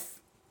group of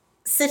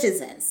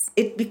citizens,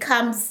 it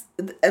becomes,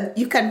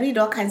 you can read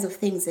all kinds of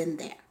things in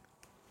there.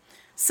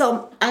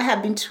 So I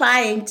have been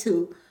trying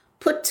to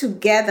put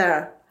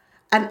together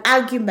an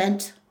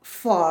argument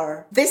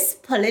for this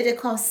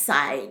political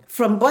side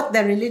from both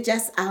the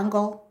religious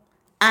angle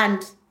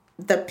and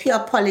the pure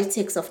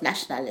politics of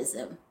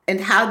nationalism,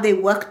 and how they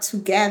work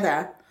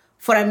together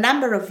for a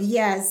number of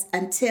years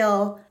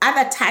until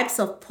other types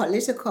of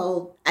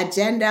political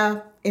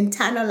agenda,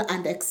 internal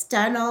and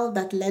external,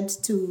 that led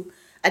to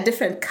a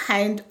different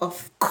kind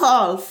of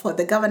call for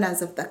the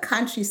governance of the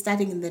country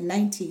starting in the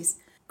 90s,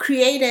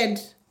 created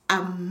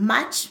a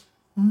much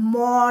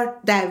more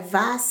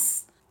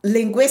diverse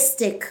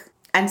linguistic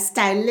and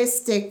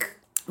stylistic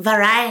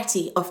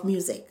variety of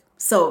music.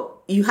 So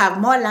you have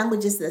more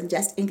languages than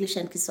just English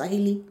and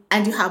Kiswahili,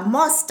 and you have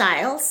more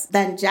styles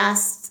than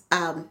just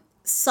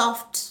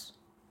soft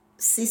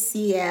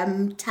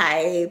CCM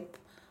type,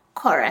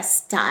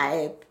 chorus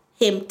type,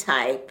 hymn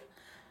type,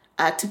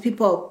 to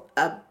people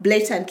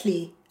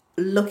blatantly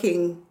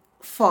looking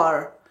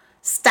for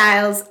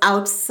styles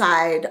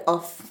outside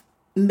of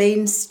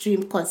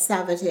mainstream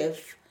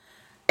conservative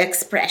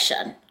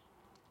expression.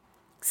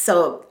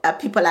 So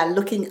people are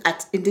looking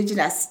at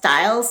indigenous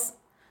styles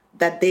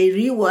that they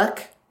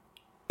rework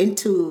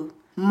into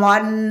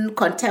modern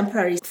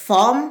contemporary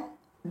form,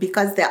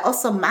 because they're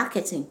also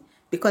marketing,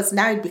 because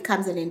now it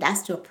becomes an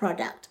industrial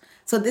product.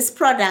 So this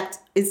product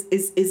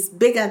is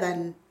bigger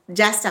than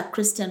just a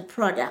Christian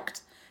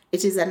product.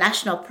 It is a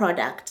national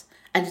product,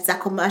 and it's a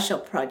commercial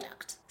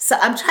product. So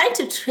I'm trying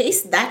to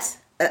trace that.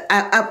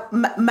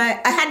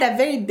 I had a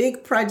very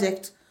big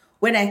project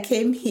when I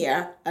came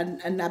here,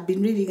 and I've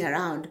been reading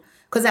around,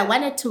 because I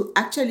wanted to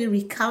actually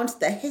recount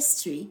the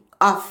history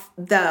of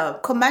the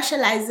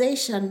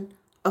commercialization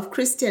of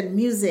Christian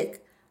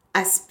music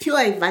as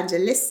pure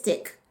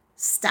evangelistic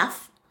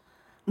stuff,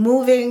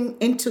 moving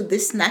into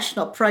this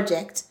national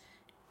project,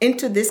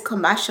 into this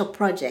commercial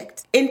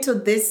project, into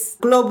this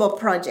global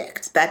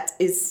project that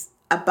is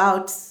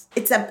about,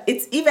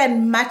 it's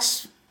even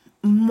much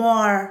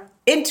more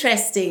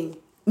interesting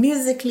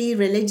musically,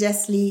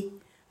 religiously,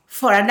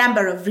 for a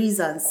number of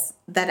reasons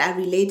that are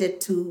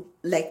related to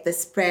like the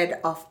spread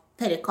of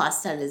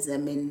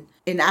Pentecostalism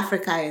in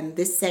Africa in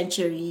this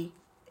century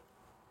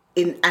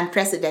in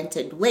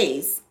unprecedented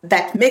ways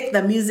that make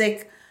the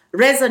music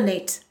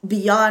resonate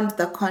beyond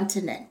the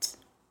continent.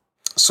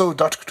 So,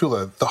 Dr.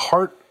 Kutula, the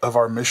heart of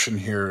our mission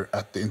here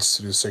at the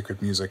Institute of Sacred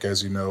Music,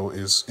 as you know,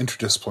 is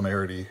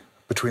interdisciplinarity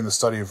between the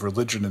study of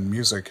religion and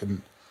music.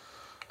 And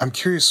I'm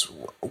curious,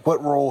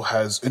 what role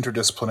has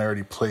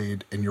interdisciplinarity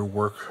played in your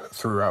work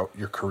throughout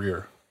your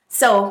career?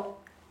 So,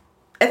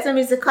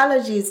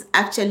 ethnomusicology is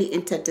actually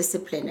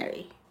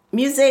interdisciplinary.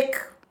 Music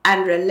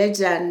and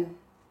religion,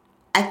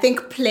 I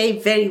think, play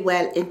very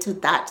well into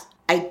that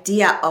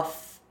idea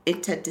of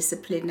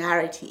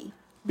interdisciplinarity,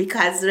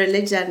 because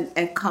religion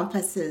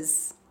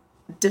encompasses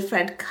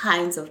different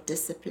kinds of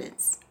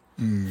disciplines,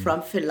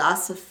 from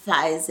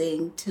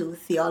philosophizing to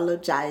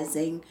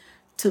theologizing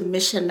to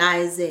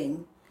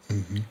missionizing.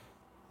 Mm-hmm.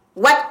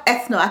 What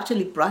ethno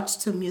actually brought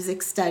to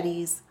music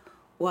studies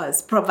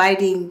was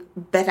providing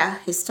better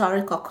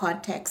historical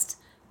context,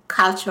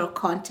 cultural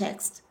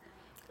context,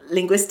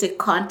 linguistic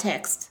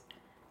context,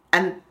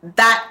 and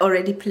that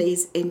already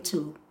plays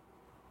into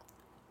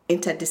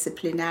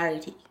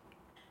interdisciplinarity.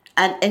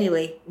 And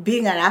anyway,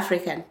 being an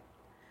African,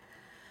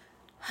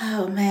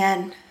 oh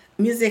man,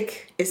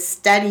 music is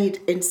studied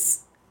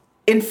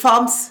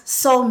informs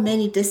so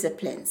many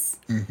disciplines.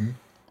 Mm-hmm.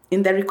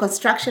 In the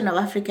reconstruction of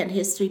African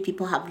history,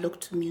 people have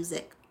looked to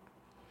music.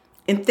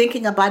 In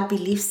thinking about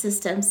belief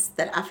systems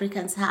that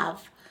Africans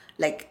have,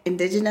 like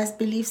indigenous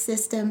belief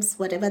systems,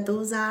 whatever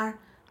those are,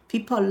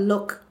 people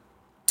look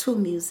to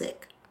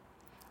music.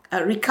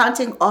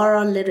 Recounting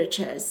oral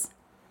literatures,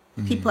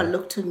 people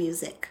look to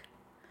music.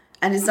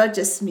 And it's not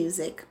just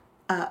music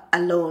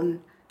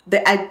alone.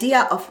 The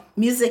idea of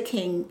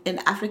musicking in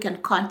African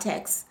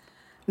contexts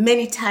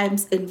many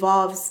times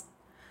involves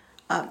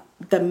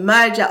the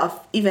merger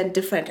of even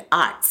different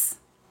arts,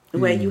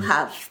 where you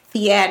have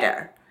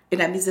theater in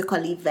a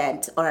musical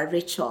event or a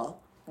ritual.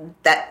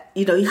 That,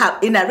 you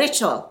have in a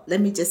ritual,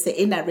 let me just say,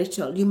 in a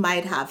ritual, you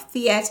might have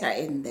theater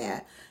in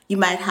there. You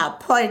might have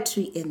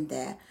poetry in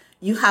there.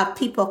 You have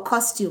people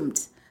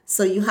costumed.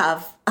 So you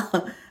have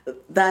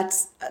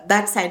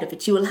that side of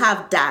it. You will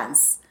have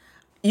dance.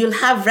 You'll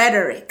have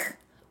rhetoric,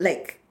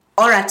 like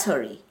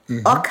oratory,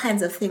 all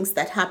kinds of things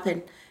that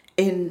happen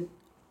in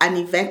an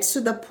event,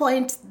 to the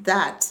point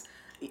that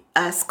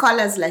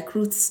scholars like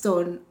Ruth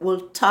Stone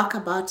will talk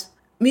about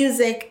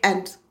music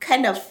and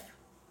kind of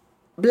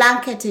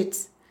blanket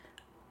it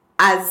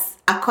as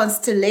a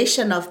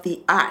constellation of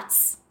the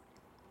arts.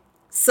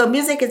 So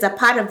music is a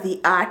part of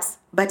the arts,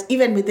 but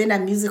even within a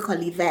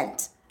musical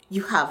event,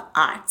 you have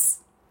arts.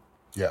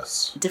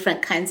 Yes.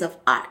 Different kinds of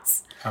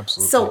arts.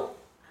 Absolutely. So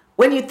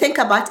when you think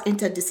about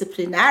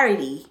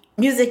interdisciplinarity,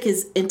 music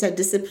is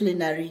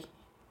interdisciplinary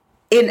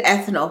in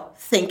ethno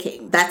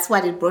thinking. That's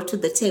what it brought to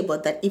the table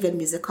that even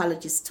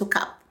musicologists took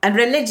up. And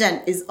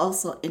religion is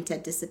also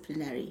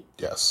interdisciplinary.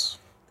 Yes.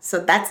 So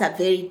that's a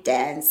very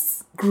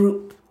dense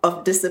group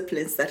of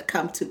disciplines that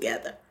come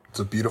together. It's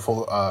a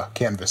beautiful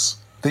canvas.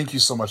 Thank you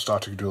so much,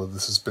 Dr. Kutula.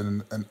 This has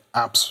been an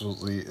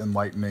absolutely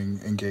enlightening,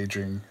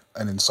 engaging,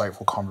 and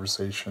insightful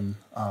conversation.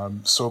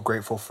 So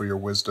grateful for your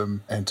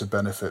wisdom and to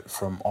benefit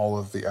from all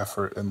of the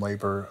effort and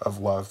labor of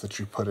love that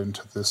you put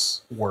into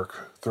this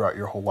work throughout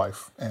your whole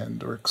life.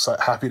 And we're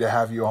happy to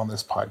have you on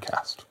this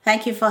podcast.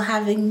 Thank you for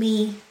having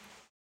me.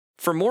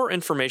 For more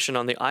information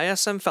on the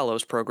ISM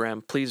Fellows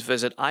Program, please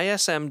visit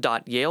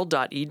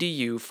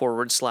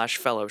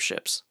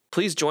ism.yale.edu/fellowships.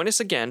 Please join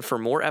us again for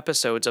more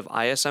episodes of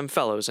ISM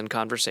Fellows in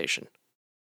Conversation.